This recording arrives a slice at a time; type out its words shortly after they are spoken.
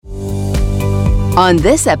On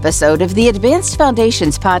this episode of the Advanced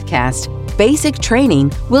Foundations podcast, Basic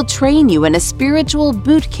Training will train you in a spiritual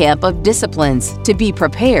boot camp of disciplines to be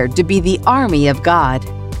prepared to be the army of God.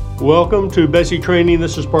 Welcome to Basic Training.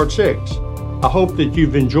 This is part 6. I hope that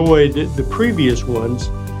you've enjoyed the previous ones.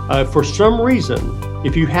 For some reason,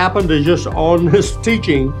 if you happen to just on this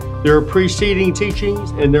teaching, there are preceding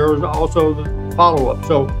teachings and there is also the follow-up.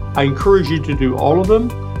 So I encourage you to do all of them.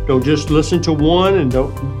 Don't just listen to one and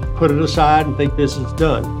don't put it aside and think this is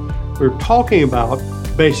done. We're talking about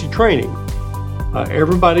basic training.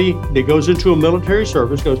 Everybody that goes into a military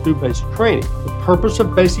service goes through basic training. The purpose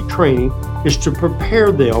of basic training is to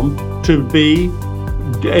prepare them to be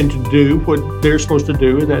and to do what they're supposed to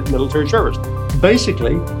do in that military service.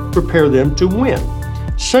 Basically, prepare them to win.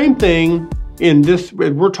 Same thing in this,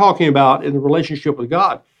 we're talking about in the relationship with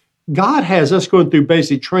God. God has us going through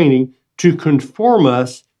basic training to conform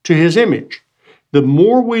us to His image. The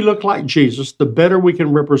more we look like Jesus, the better we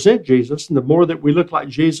can represent Jesus. And the more that we look like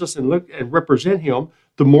Jesus and look and represent Him,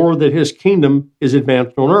 the more that His kingdom is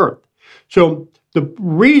advanced on earth. So the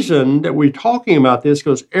reason that we're talking about this,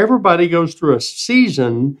 because everybody goes through a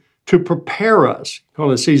season to prepare us.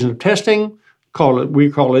 Call it a season of testing,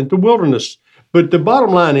 we call it the wilderness. But the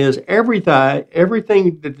bottom line is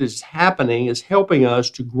everything that is happening is helping us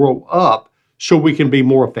to grow up so we can be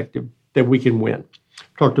more effective, that we can win.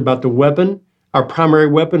 Talked about the weapon. Our primary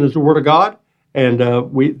weapon is the Word of God. And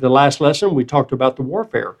the last lesson, we talked about the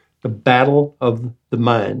warfare, the battle of the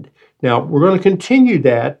mind. Now, we're going to continue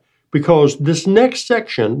that because this next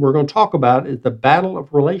section we're going to talk about is the battle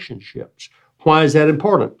of relationships. Why is that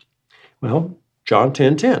important? Well, John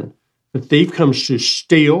 10:10. The thief comes to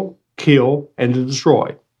steal, kill, and to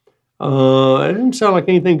destroy. It doesn't sound like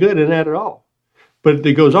anything good in that at all. But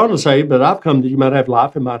it goes on to say, but I've come that you might have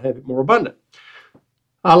life and might have it more abundant.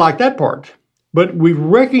 I like that part. But we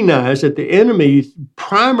recognize that the enemy's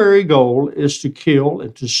primary goal is to kill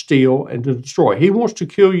and to steal and to destroy. He wants to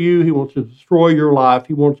kill you. He wants to destroy your life.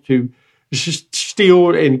 He wants to just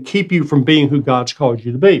steal and keep you from being who God's called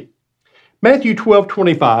you to be. Matthew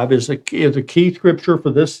 12:25 is a key scripture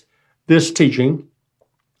for this teaching.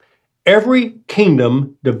 Every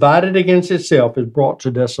kingdom divided against itself is brought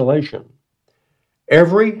to desolation.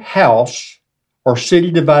 Every house or city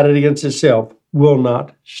divided against itself will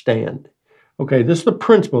not stand. Okay, this is the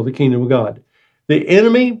principle of the kingdom of God. The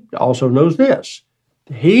enemy also knows this.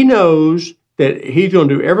 He knows that he's going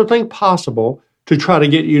to do everything possible to try to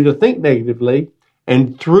get you to think negatively,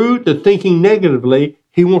 and through the thinking negatively,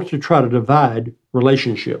 he wants to try to divide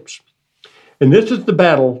relationships. And this is the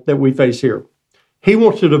battle that we face here. He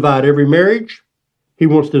wants to divide every marriage. He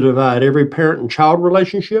wants to divide every parent and child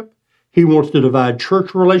relationship. He wants to divide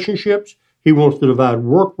church relationships. He wants to divide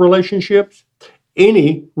work relationships.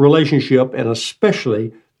 Any relationship, and especially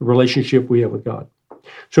the relationship we have with God.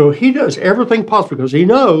 So he does everything possible because he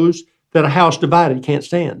knows that a house divided can't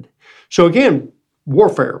stand. So again,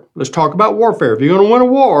 warfare. Let's talk about warfare. If you're going to win a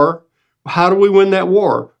war, how do we win that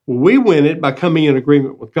war? Well, we win it by coming in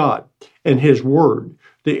agreement with God and His Word.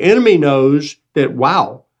 The enemy knows that,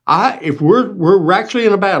 wow, if we're actually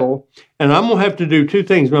in a battle, and I'm going to have to do two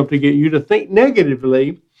things. I'm going to have to get you to think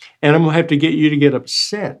negatively, and I'm going to have to get you to get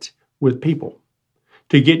upset with people,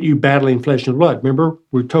 to get you battling flesh and blood. Remember,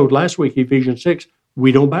 we were told last week, Ephesians 6,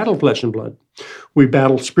 we don't battle flesh and blood. We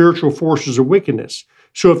battle spiritual forces of wickedness.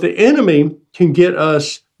 So if the enemy can get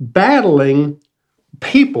us battling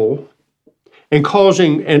people and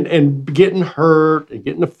causing and getting hurt and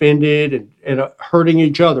getting offended and hurting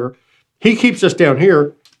each other, he keeps us down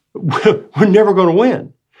here, we're never going to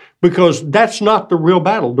win because that's not the real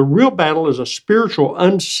battle. The real battle is a spiritual,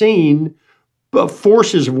 unseen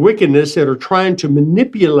forces of wickedness that are trying to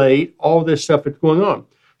manipulate all this stuff that's going on.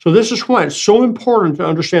 So this is why it's so important to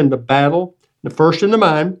understand the battle, the first in the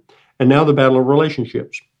mind, and now the battle of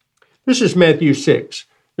relationships. This is Matthew 6.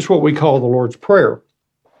 It's what we call the Lord's Prayer.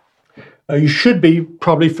 You should be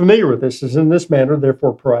probably familiar with this. It's in this manner,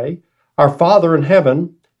 therefore pray. Our Father in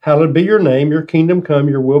heaven, hallowed be your name, your kingdom come,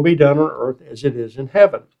 your will be done on earth as it is in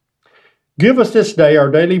heaven. Give us this day our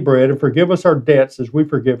daily bread and forgive us our debts as we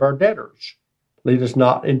forgive our debtors. Lead us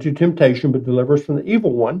not into temptation, but deliver us from the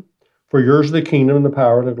evil one. For yours is the kingdom and the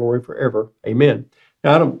power and the glory forever. Amen.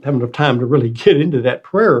 Now, I don't have enough time to really get into that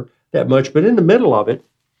prayer that much, but in the middle of it,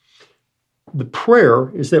 the prayer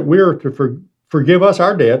is that we are to forgive us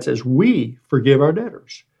our debts as we forgive our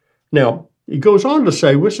debtors. Now, it goes on to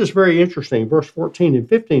say, which is very interesting, verse 14 and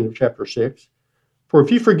 15 of chapter 6, for if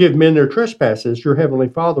you forgive men their trespasses, your heavenly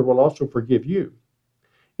Father will also forgive you.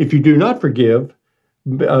 If you do not forgive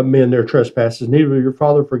men their trespasses, neither will your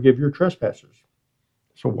Father forgive your trespasses.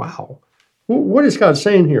 So, wow. What is God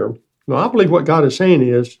saying here? Now, I believe what God is saying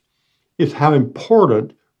is how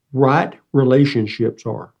important right relationships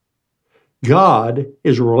are. God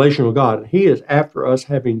is a relational God. He is after us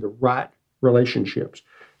having the right relationships.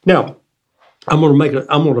 Now, I'm going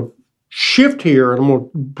to shift here, and I'm going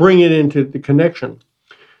to bring it into the connection.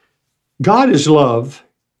 God is love,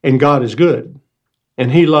 and God is good.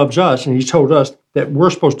 And he loves us, and he's told us that we're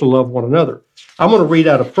supposed to love one another. I'm going to read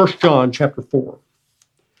out of 1 John chapter 4.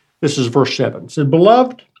 This is verse 7. It says,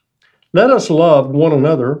 "Beloved, let us love one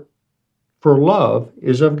another, for love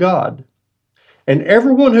is of God. And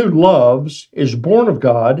everyone who loves is born of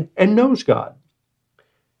God and knows God.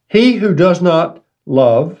 He who does not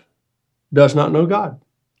love does not know God,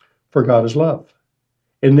 for God is love.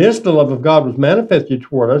 In this, the love of God was manifested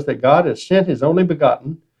toward us, that God has sent his only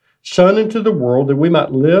begotten Son into the world that we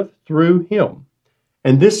might live through him.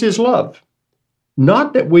 And this is love.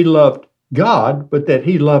 Not that we loved God, but that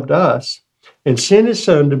he loved us and sent his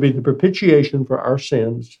Son to be the propitiation for our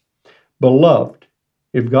sins. Beloved,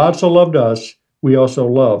 if God so loved us, we also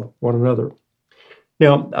love one another."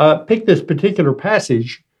 Now, I picked this particular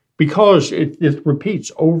passage because it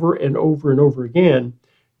repeats over and over and over again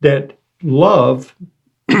that love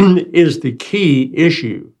is the key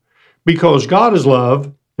issue. Because God is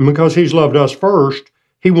love, and because he's loved us first,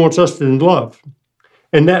 he wants us to love.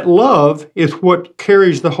 And that love is what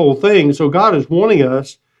carries the whole thing. So God is wanting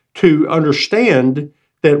us to understand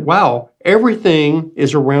that, wow, everything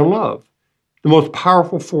is around love. The most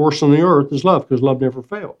powerful force on the earth is love, because love never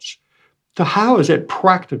fails. So how is that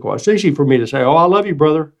practical? It's easy for me to say, "Oh, I love you,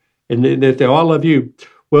 brother," and then they say, "Oh, I love you."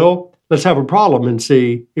 Well, let's have a problem and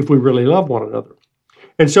see if we really love one another.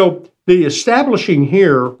 And so the establishing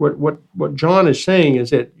here, what John is saying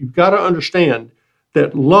is that you've got to understand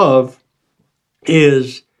that love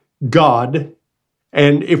is God,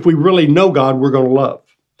 and if we really know God, we're going to love.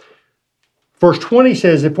 Verse 20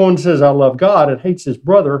 says, "If one says, 'I love God,' and hates his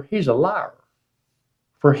brother, he's a liar.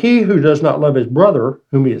 For he who does not love his brother,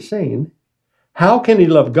 whom he has seen, how can he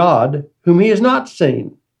love God, whom he has not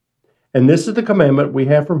seen? And this is the commandment we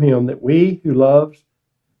have from him, that we who love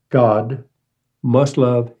God must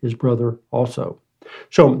love his brother also."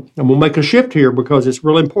 So I'm going to make a shift here because it's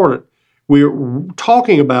really important. We're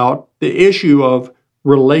talking about the issue of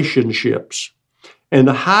relationships. And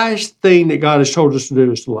the highest thing that God has told us to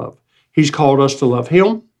do is to love. He's called us to love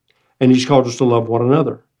him, and he's called us to love one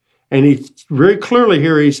another. And he's very clearly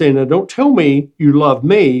here, he's saying, "Now, don't tell me you love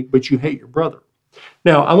me, but you hate your brother."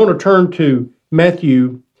 Now, I want to turn to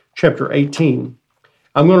Matthew chapter 18.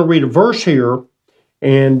 I'm going to read a verse here,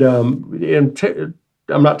 and I'm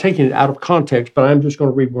not taking it out of context, but I'm just going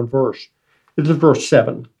to read one verse. This is verse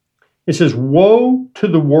 7. It says, "Woe to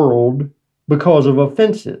the world because of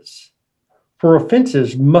offenses, for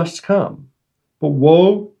offenses must come, but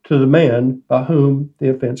woe to the man by whom the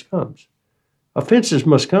offense comes." Offenses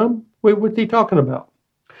must come? What's he talking about?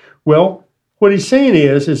 Well, what he's saying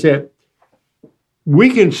is that we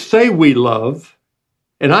can say we love,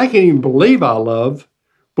 and I can even believe I love,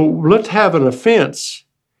 but let's have an offense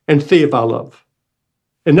and see if I love.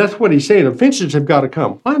 And that's what he's saying. Offenses have got to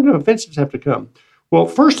come. Why do offenses have to come? Well,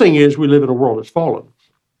 first thing is we live in a world that's fallen.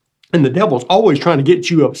 And the devil's always trying to get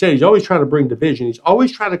you upset. He's always trying to bring division. He's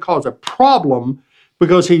always trying to cause a problem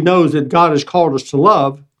because he knows that God has called us to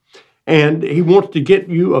love. And he wants to get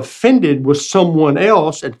you offended with someone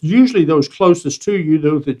else, and usually those closest to you,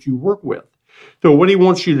 those that you work with. So what he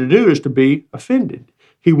wants you to do is to be offended.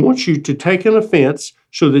 He wants you to take an offense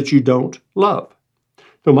so that you don't love.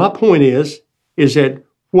 So my point is that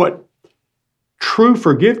what true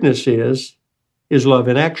forgiveness is love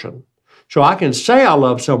in action. So I can say I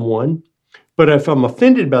love someone, but if I'm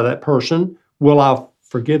offended by that person, will I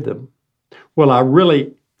forgive them? Will I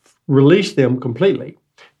really release them completely?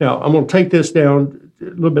 Now, I'm going to take this down a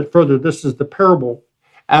little bit further. This is the parable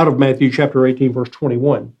out of Matthew chapter 18, verse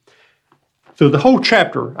 21. So the whole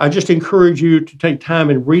chapter, I just encourage you to take time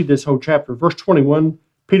and read this whole chapter. Verse 21,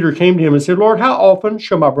 Peter came to him and said, "Lord, how often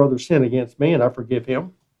shall my brother sin against me and I forgive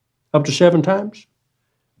him? Up to 7 times?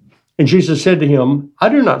 And Jesus said to him, I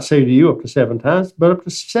do not say to you up to 7 times, but up to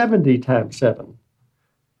 70 times 7.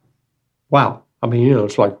 Wow. I mean,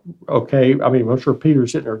 it's like, okay. I mean, I'm sure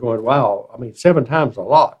Peter's sitting there going, wow. I mean, 7 times is a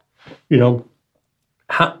lot.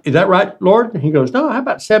 Is that right, Lord? And he goes, no, how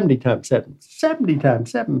about 70 times 7? 70 times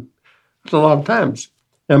 7. That's a lot of times.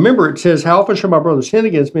 Now, remember, it says, how often shall my brother sin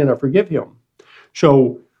against me and I forgive him?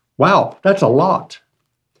 So, wow, that's a lot.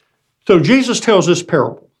 So Jesus tells this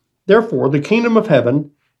parable. Therefore, the kingdom of heaven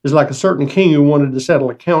is like a certain king who wanted to settle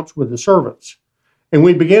accounts with his servants. And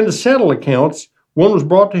when he began to settle accounts, one was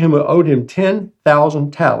brought to him who owed him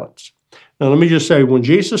 10,000 talents. Now, let me just say, when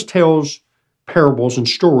Jesus tells parables and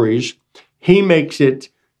stories, he makes it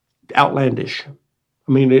outlandish.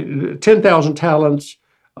 I mean, 10,000 talents,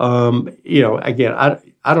 again,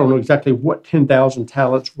 I don't know exactly what 10,000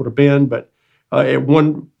 talents would have been, but at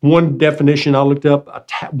one definition I looked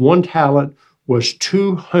up, one talent was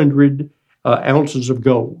 200 ounces of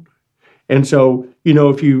gold. And so,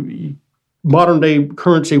 if you modern day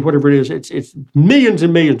currency, whatever it is, it's millions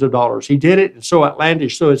and millions of dollars. He did it. It's so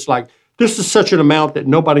outlandish. So it's like, this is such an amount that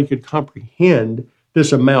nobody could comprehend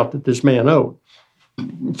this amount that this man owed.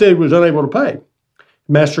 Instead, he was unable to pay.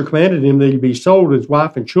 The master commanded him that he be sold, his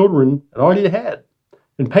wife and children, and all he had,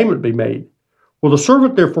 and payment be made. Well, the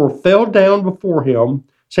servant therefore fell down before him,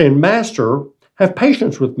 saying, Master, have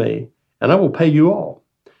patience with me, and I will pay you all.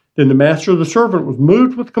 Then the master of the servant was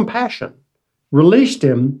moved with compassion, released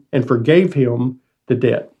him, and forgave him the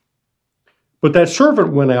debt. But that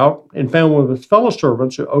servant went out and found one of his fellow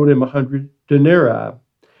servants who owed him 100 denarii.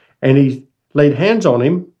 And he laid hands on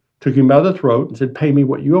him, took him by the throat, and said, pay me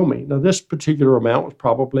what you owe me. Now, this particular amount was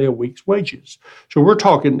probably a week's wages. So we're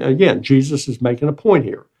talking, again, Jesus is making a point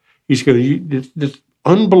here. He's going to use this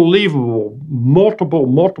unbelievable, multiple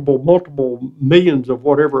millions of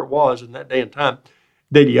whatever it was in that day and time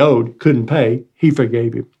that he owed, couldn't pay. He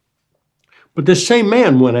forgave him. But this same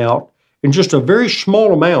man went out, in just a very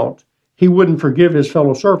small amount, he wouldn't forgive his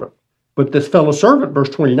fellow servant. But this fellow servant, verse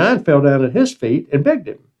 29, fell down at his feet and begged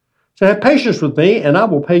him. So have patience with me, and I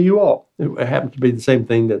will pay you all. It happened to be the same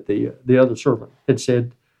thing that the other servant had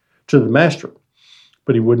said to the master.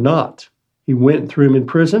 But he would not. He went and threw him in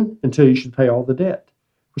prison until he should pay all the debt.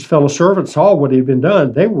 His fellow servants saw what had been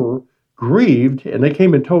done. They were grieved, and they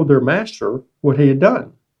came and told their master what he had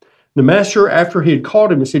done. The master, after he had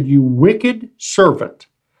called him, and said, you wicked servant,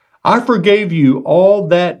 I forgave you all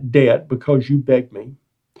that debt because you begged me.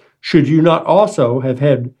 Should you not also have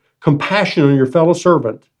had compassion on your fellow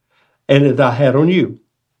servant, and as I had on you?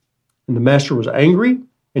 And the master was angry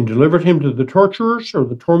and delivered him to the torturers or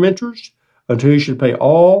the tormentors until he should pay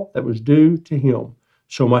all that was due to him.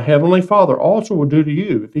 So my heavenly Father also will do to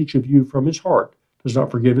you if each of you from his heart does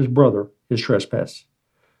not forgive his brother his trespass.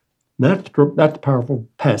 That's the powerful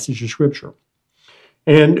passage of Scripture.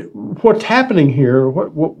 And what's happening here,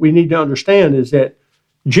 what we need to understand is that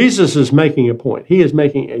Jesus is making a point. He is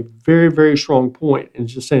making a very, very strong point and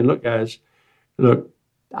just saying, look, guys, look,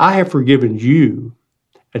 I have forgiven you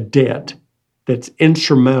a debt that's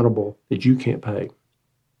insurmountable that you can't pay.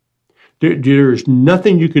 There's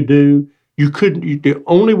nothing you could do. The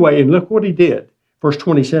only way, and look what he did. Verse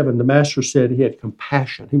 27, the master said he had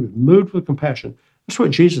compassion. He was moved with compassion. That's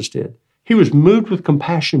what Jesus did. He was moved with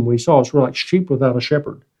compassion when he saw us. We're like sheep without a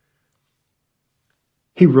shepherd.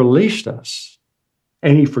 He released us,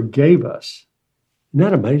 and he forgave us. Isn't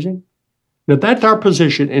that amazing? Now, that's our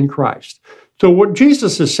position in Christ. So what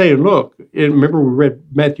Jesus is saying, look, and remember we read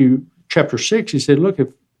Matthew chapter 6, he said, look,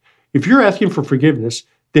 if you're asking for forgiveness,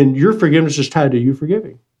 then your forgiveness is tied to you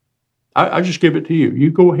forgiving. I just give it to you.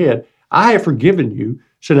 You go ahead. I have forgiven you,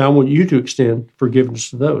 so now I want you to extend forgiveness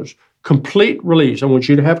to those. Complete release. I want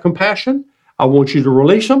you to have compassion. I want you to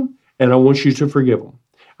release them, and I want you to forgive them.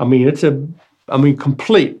 I mean,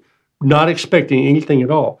 complete, not expecting anything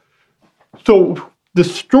at all. So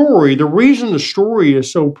the reason the story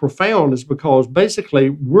is so profound is because basically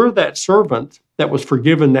we're that servant that was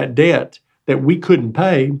forgiven that debt that we couldn't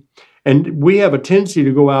pay, and we have a tendency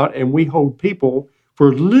to go out and we hold people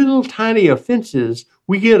for little tiny offenses.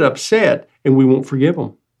 We get upset and we won't forgive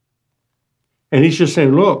them. And he's just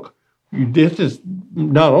saying, look, this is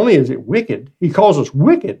not only is it wicked, he calls us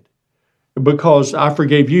wicked because I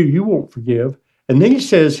forgave you, you won't forgive. And then he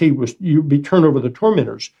says you'd be turned over to the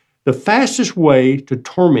tormentors. The fastest way to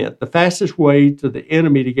torment, the fastest way to the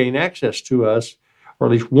enemy to gain access to us, or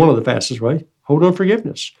at least one of the fastest ways, hold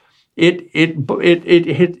unforgiveness. It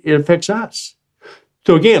affects us.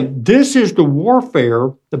 So again, this is the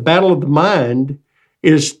warfare, the battle of the mind,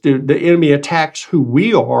 is the enemy attacks who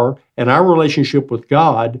we are and our relationship with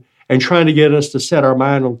God and trying to get us to set our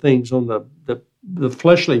mind on things on the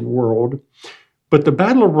fleshly world. But the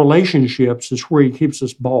battle of relationships is where he keeps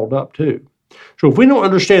us balled up too. So if we don't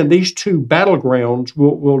understand these two battlegrounds,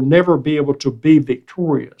 we'll never be able to be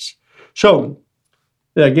victorious. So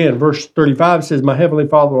again, verse 35 says, my heavenly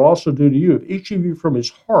Father will also do to you if each of you from his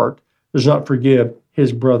heart does not forgive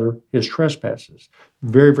his brother his trespasses.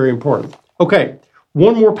 Very, very important. Okay,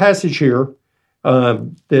 one more passage here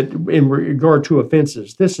that in regard to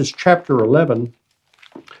offenses. This is chapter 11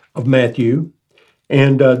 of Matthew.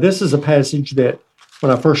 And this is a passage that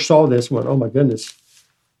when I first saw this, I went, oh my goodness,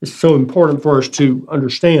 it's so important for us to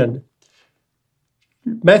understand.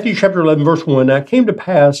 Matthew chapter 11, verse 1, now it came to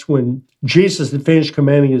pass when Jesus had finished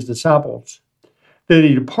commanding his disciples Then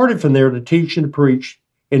he departed from there to teach and to preach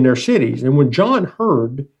in their cities. And when John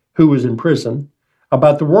heard, who was in prison,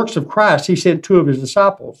 about the works of Christ, he sent 2 of his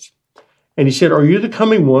disciples. And he said, "Are you the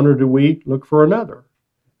coming one, or do we look for another?"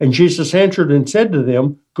 And Jesus answered and said to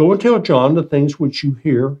them, "Go and tell John the things which you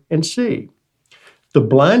hear and see. The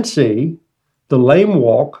blind see, the lame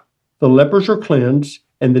walk, the lepers are cleansed,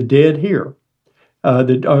 and the dead hear.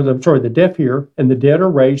 The deaf hear, and the dead are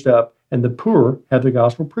raised up, and the poor have the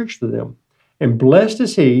gospel preached to them. And blessed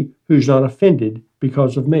is he who's not offended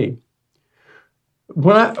because of me."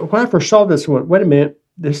 When I first saw this, I went, wait a minute,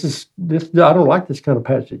 this I don't like this kind of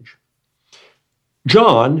passage.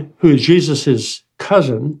 John, who is Jesus'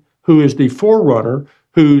 cousin, who is the forerunner,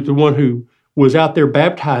 the one who was out there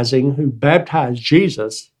baptizing, who baptized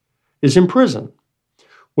Jesus, is in prison.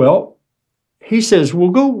 Well, he says,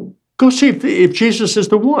 "Well, go see if Jesus is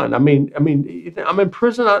the one. I mean, I'm in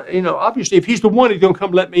prison. Obviously, if he's the one, he's going to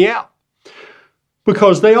come let me out."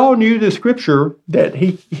 Because they all knew the scripture that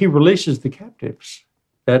he releases the captives.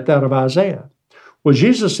 That's out of Isaiah. Well,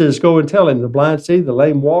 Jesus says, "Go and tell him, the blind see, the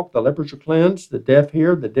lame walk, the lepers are cleansed, the deaf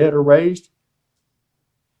hear, the dead are raised."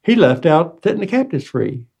 He left out setting the captives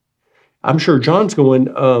free. I'm sure John's going,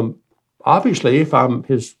 obviously, if I'm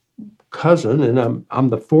his cousin and I'm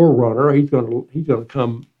the forerunner, he's going to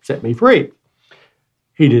come set me free.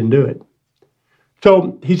 He didn't do it.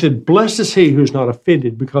 So he said, "Blessed is he who's not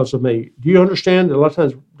offended because of me." Do you understand that a lot of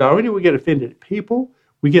times, not only do we get offended at people,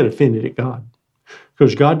 we get offended at God.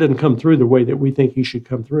 Because God doesn't come through the way that we think he should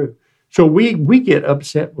come through. So we get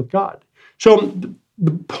upset with God. So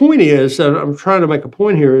the point is, and I'm trying to make a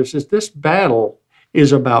point here, is that this battle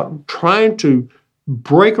is about trying to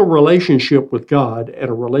break a relationship with God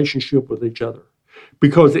and a relationship with each other.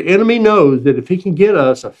 Because the enemy knows that if he can get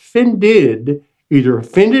us offended, either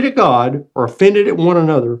offended at God or offended at one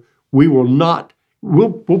another, we'll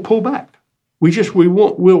pull back.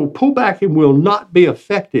 We'll pull back and will not be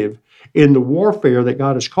effective in the warfare that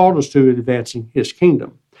God has called us to in advancing his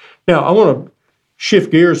kingdom. Now, I want to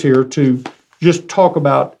shift gears here to just talk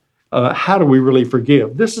about how do we really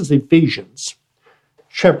forgive. This is Ephesians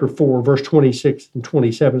chapter 4, verse 26 and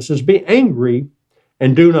 27. It says, "Be angry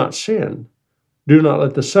and do not sin. Do not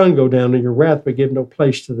let the sun go down in your wrath, but give no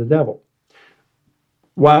place to the devil."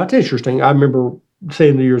 Wow, that's interesting. I remember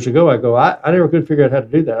saying years ago, I never could figure out how to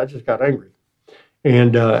do that. I just got angry.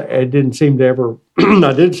 And it didn't seem to ever,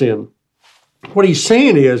 I did sin. What he's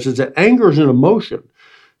saying is that anger is an emotion.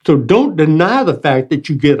 So don't deny the fact that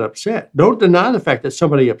you get upset. Don't deny the fact that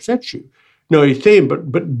somebody upsets you. No, he's saying,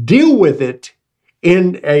 but deal with it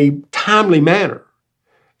in a timely manner.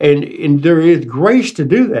 And there is grace to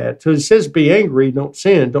do that. So it says, be angry, don't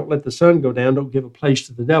sin. Don't let the sun go down. Don't give a place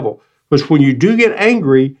to the devil. Because when you do get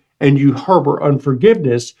angry and you harbor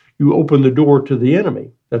unforgiveness, you open the door to the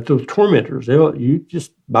enemy. That's those tormentors. You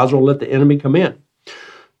just might as well let the enemy come in.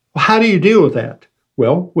 Well, how do you deal with that?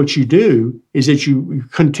 Well, what you do is that you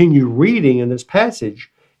continue reading in this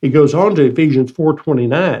passage. It goes on to Ephesians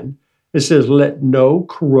 4:29. It says, "Let no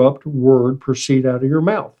corrupt word proceed out of your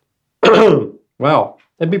mouth." Wow,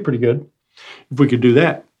 that'd be pretty good if we could do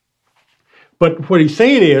that. But what he's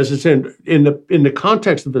saying is in the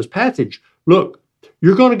context of this passage, look,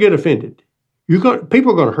 you're going to get offended.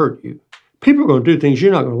 People are going to hurt you. People are going to do things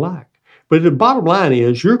you're not going to like. But the bottom line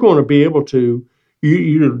is you're going to be able to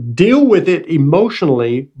you deal with it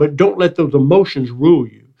emotionally, but don't let those emotions rule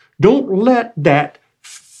you. Don't let that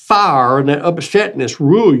fire and that upsetness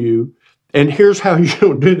rule you. And here's how you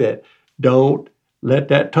don't do that. Don't let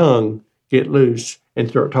that tongue get loose and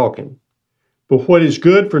start talking. But what is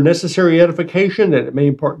good for necessary edification, that it may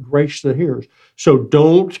impart grace to the hearers. So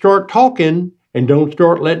don't start talking and don't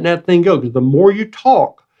start letting that thing go. Because the more you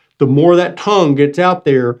talk, the more that tongue gets out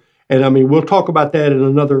there. And I mean, we'll talk about that in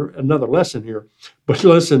another lesson here. But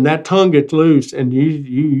listen, that tongue gets loose and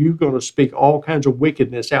you're going to speak all kinds of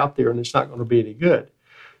wickedness out there and it's not going to be any good.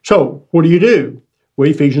 So what do? Well,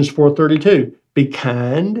 Ephesians 4:32, be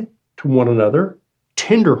kind to one another,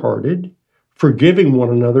 tenderhearted, forgiving one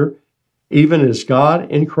another, even as God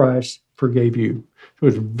in Christ forgave you. So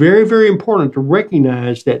it's very, very important to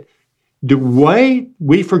recognize that the way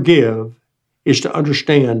we forgive is to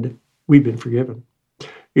understand we've been forgiven.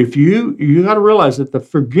 If you got to realize that the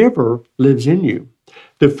forgiver lives in you.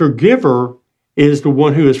 The forgiver is the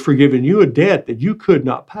one who has forgiven you a debt that you could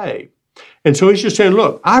not pay. And so he's just saying,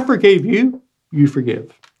 look, I forgave you, you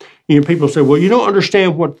forgive. People say, well, you don't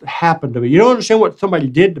understand what happened to me. You don't understand what somebody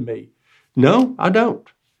did to me. No, I don't.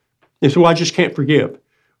 And so I just can't forgive.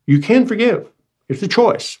 You can forgive. It's a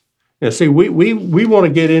choice. Now, see, we want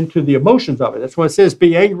to get into the emotions of it. That's why it says,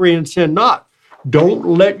 be angry and sin not. Don't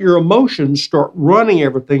let your emotions start running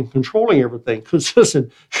everything, controlling everything. Because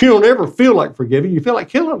listen, you don't ever feel like forgiving. You feel like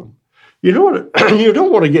killing them. You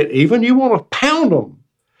don't want to get even. You want to pound them.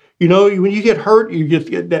 When you get hurt, you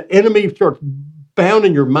get that enemy starts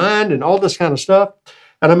bounding your mind and all this kind of stuff.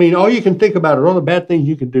 And I mean, all you can think about are all the bad things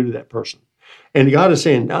you can do to that person. And God is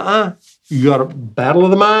saying, you got to battle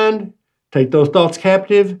of the mind, take those thoughts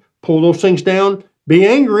captive, pull those things down, be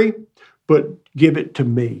angry, but give it to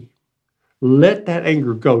me. Let that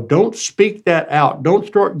anger go. Don't speak that out. Don't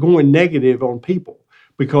start going negative on people,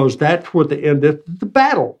 because that's what the end of the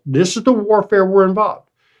battle. This is the warfare we're involved.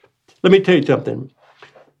 Let me tell you something.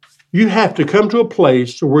 You have to come to a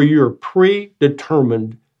place where you're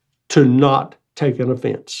predetermined to not take an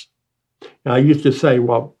offense. Now, I used to say,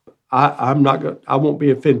 well, I won't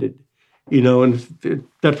be offended, and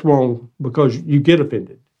that's wrong, because you get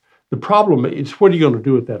offended. The problem is, what are you going to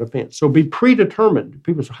do with that offense? So be predetermined.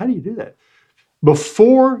 People say, how do you do that?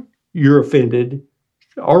 Before you're offended,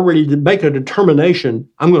 already make a determination,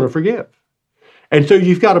 I'm going to forgive. And so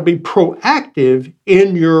you've got to be proactive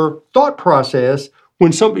in your thought process.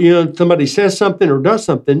 When somebody says something or does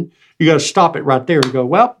something, you got to stop it right there and go,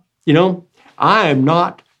 well, I am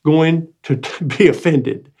not going to be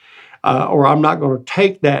offended, or I'm not going to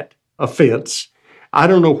take that offense. I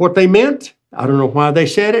don't know what they meant. I don't know why they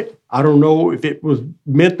said it. I don't know if it was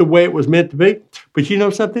meant the way it was meant to be. But you know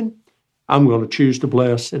something? I'm going to choose to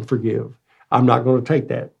bless and forgive. I'm not going to take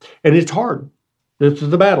that. And it's hard. This is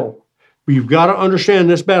the battle. You've got to understand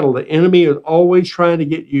this battle. The enemy is always trying to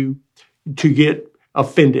get you to get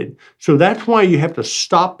offended. So that's why you have to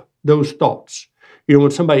stop those thoughts.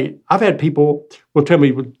 When I've had people will tell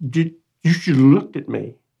me, you should have looked at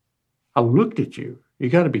me. I looked at you. You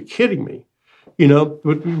got to be kidding me. You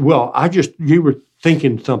were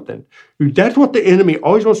thinking something. That's what the enemy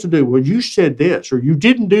always wants to do. Well, you said this, or you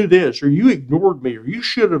didn't do this, or you ignored me, or you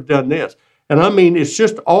should have done this. And I mean, it's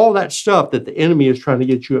just all that stuff that the enemy is trying to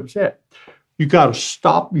get you upset. You got to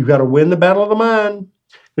stop. You got to win the battle of the mind.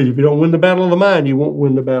 Because if you don't win the battle of the mind, you won't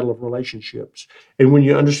win the battle of relationships. And when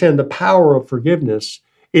you understand the power of forgiveness,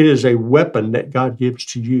 it is a weapon that God gives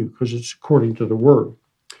to you, because it's according to the Word.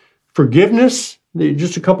 Forgiveness,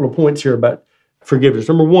 just a couple of points here about forgiveness.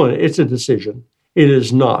 Number one, it's a decision. It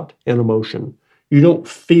is not an emotion. You don't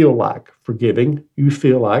feel like forgiving. You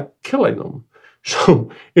feel like killing them. So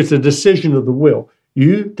it's a decision of the will.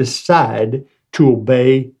 You decide to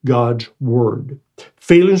obey God's word.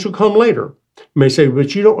 Feelings will come later. You may say,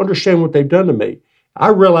 but you don't understand what they've done to me. I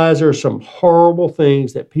realize there are some horrible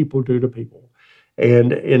things that people do to people.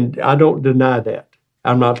 And I don't deny that.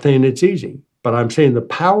 I'm not saying it's easy, but I'm saying the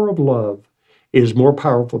power of love is more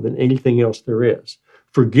powerful than anything else there is.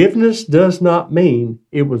 Forgiveness does not mean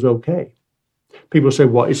it was okay. People say,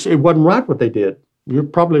 well, it wasn't right what they did. You're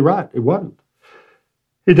probably right. It wasn't.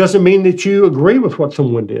 It doesn't mean that you agree with what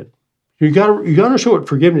someone did. You got to show what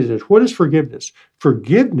forgiveness is. What is forgiveness?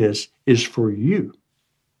 Forgiveness is for you.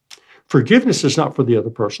 Forgiveness is not for the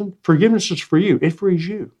other person. Forgiveness is for you. It frees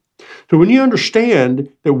you. So when you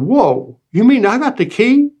understand that, whoa, you mean I got the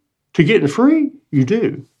key to getting free? You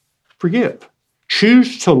do. Forgive.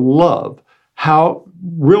 Choose to love. How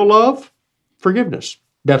real love? Forgiveness.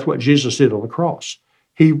 That's what Jesus did on the cross.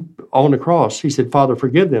 On the cross, he said, Father,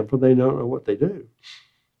 forgive them, for they don't know what they do.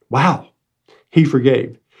 Wow. He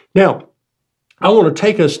forgave. Now, I want to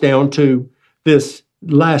take us down to this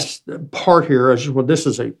last part here. This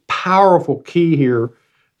is a powerful key here.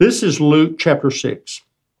 This is Luke chapter 6,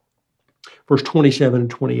 verse 27 and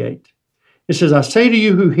 28. It says, I say to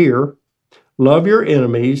you who hear, love your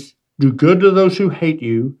enemies, do good to those who hate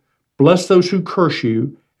you, bless those who curse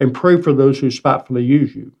you, and pray for those who spitefully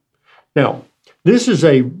use you. Now, this is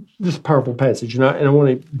a powerful passage, and I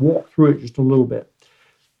want to walk through it just a little bit.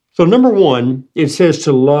 So number one, it says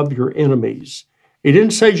to love your enemies. It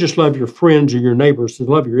didn't say just love your friends or your neighbors, to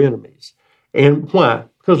love your enemies. And why?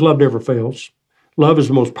 Because love never fails. Love is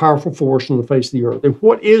the most powerful force on the face of the earth. And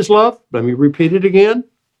what is love? Let me repeat it again.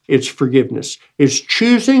 It's forgiveness. It's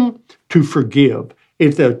choosing to forgive.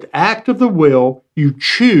 It's the act of the will. You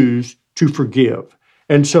choose to forgive.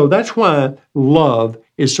 And so that's why love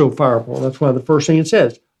is so powerful. That's why the first thing it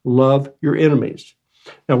says, love your enemies.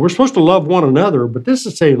 Now, we're supposed to love one another, but this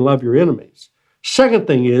is saying love your enemies. Second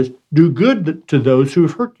thing is, do good to those who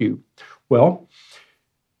have hurt you. Well,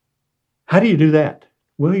 how do you do that?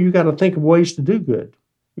 Well, you got to think of ways to do good.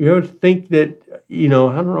 You have to think that, I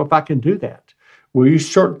don't know if I can do that. Well, you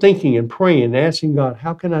start thinking and praying and asking God,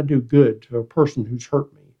 how can I do good to a person who's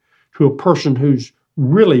hurt me, to a person who's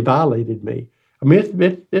really violated me? I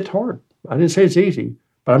mean, it's hard. I didn't say it's easy,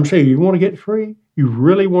 but I'm saying you want to get free, you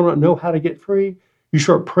really want to know how to get free, You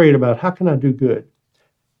start praying about, how can I do good?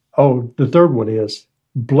 Oh, the third one is,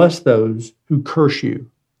 bless those who curse you.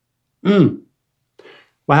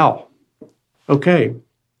 Wow. Okay.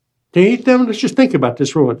 Let's just think about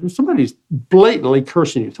this for a moment. Somebody's blatantly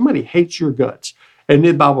cursing you. Somebody hates your guts. And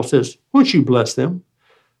the Bible says, won't you bless them?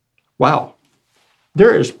 Wow.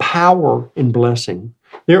 There is power in blessing.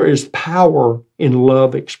 There is power in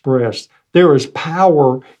love expressed. There is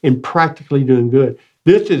power in practically doing good.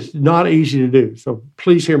 This is not easy to do. So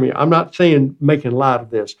please hear me. I'm not saying making light of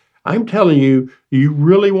this. I'm telling you, you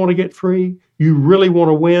really want to get free, you really want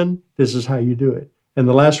to win, this is how you do it. And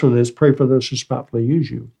the last one is pray for those who spitefully use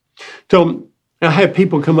you. So I have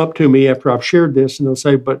people come up to me after I've shared this, and they'll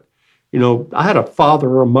say, but, I had a father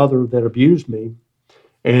or a mother that abused me,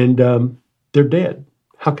 and they're dead.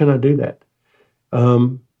 How can I do that?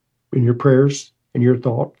 In your prayers and your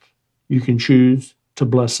thoughts, you can choose to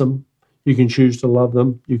bless them. You can choose to love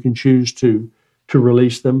them. You can choose to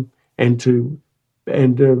release them and to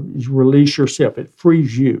release yourself. It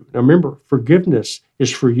frees you. Now remember, forgiveness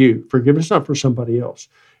is for you. Forgiveness is not for somebody else.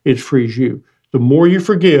 It frees you. The more you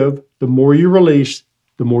forgive, the more you release,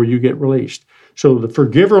 the more you get released. So the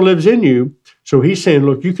forgiver lives in you. So he's saying,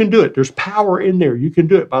 look, you can do it. There's power in there. You can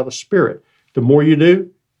do it by the Spirit. The more you do,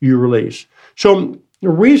 you release. So the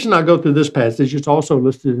reason I go through this passage, it's also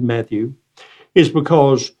listed in Matthew, is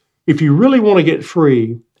because if you really want to get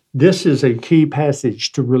free, this is a key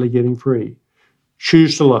passage to really getting free.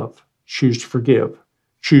 Choose to love, choose to forgive,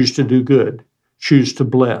 choose to do good, choose to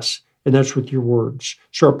bless. And that's with your words.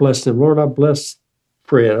 Start blessing them. Lord, I bless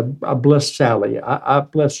Fred. I bless Sally. I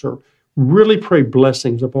bless her. Really pray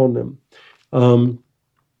blessings upon them.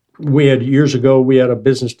 Years ago, we had a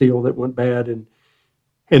business deal that went bad, and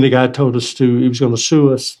the guy told us he was going to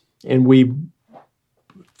sue us. And we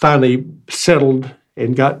finally settled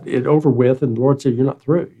and got it over with. And the Lord said, you're not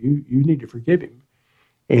through. You need to forgive him.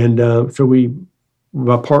 And so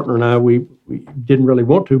my partner and I, we didn't really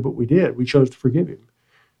want to, but we did. We chose to forgive him.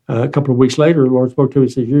 A couple of weeks later, the Lord spoke to me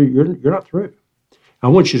and said, you're not through. I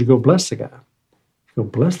want you to go bless the guy. Go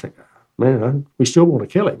bless the guy. Man, we still want to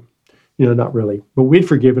kill him. Not really. But we'd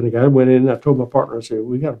forgiven the guy. I went in and I told my partner, I said,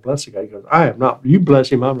 we got to bless the guy. He goes, I am not. You bless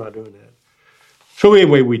him. I'm not doing that. So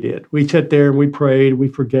anyway, we did. We sat there and we prayed. We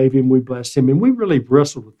forgave him. We blessed him. And we really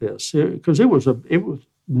wrestled with this because it was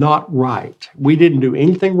not right. We didn't do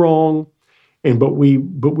anything wrong. But we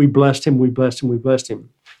blessed him. We blessed him. We blessed him.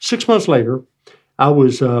 6 months later, I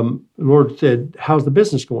was, the Lord said, how's the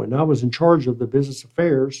business going? And I was in charge of the business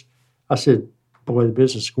affairs. I said, boy, the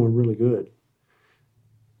business is going really good.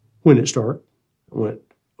 When did it start? I went,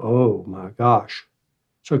 oh my gosh.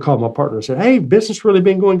 So I called my partner and said, hey, business really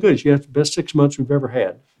been going good. You have the best 6 months we've ever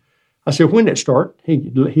had. I said, when did it start? He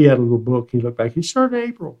had a little book. He looked back. He started in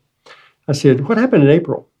April. I said, what happened in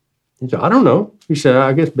April? He said, I don't know. He said,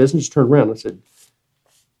 I guess business turned around. I said,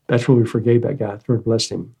 that's when we forgave that guy. Lord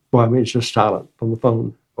blessed him. Boy, it's just silent on the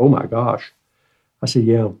phone. Oh my gosh. I said,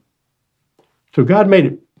 yeah. So God made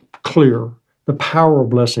it clear. The power of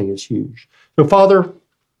blessing is huge. So Father,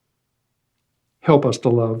 help us to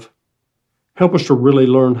love. Help us to really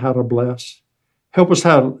learn how to bless. Help us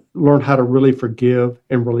learn how to really forgive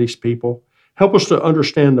and release people. Help us to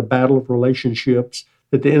understand the battle of relationships,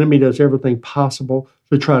 that the enemy does everything possible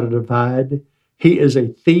to try to divide. He is a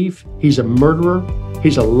thief. He's a murderer.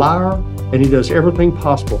 He's a liar. And he does everything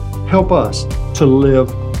possible. Help us to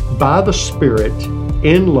live by the Spirit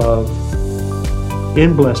in love,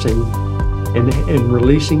 in blessing, and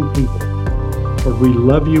releasing people. Lord, we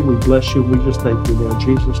love you. We bless you. We just thank you now in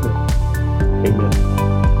Jesus' name.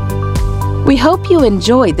 Amen. We hope you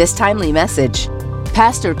enjoyed this timely message.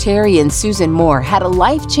 Pastor Terry and Susan Moore had a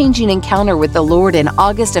life-changing encounter with the Lord in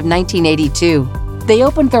August of 1982. They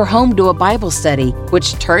opened their home to a Bible study,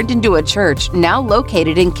 which turned into a church now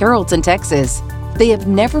located in Carrollton, Texas. They have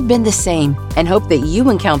never been the same and hope that you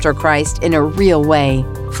encounter Christ in a real way.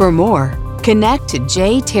 For more, connect to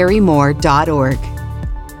jterrymore.org.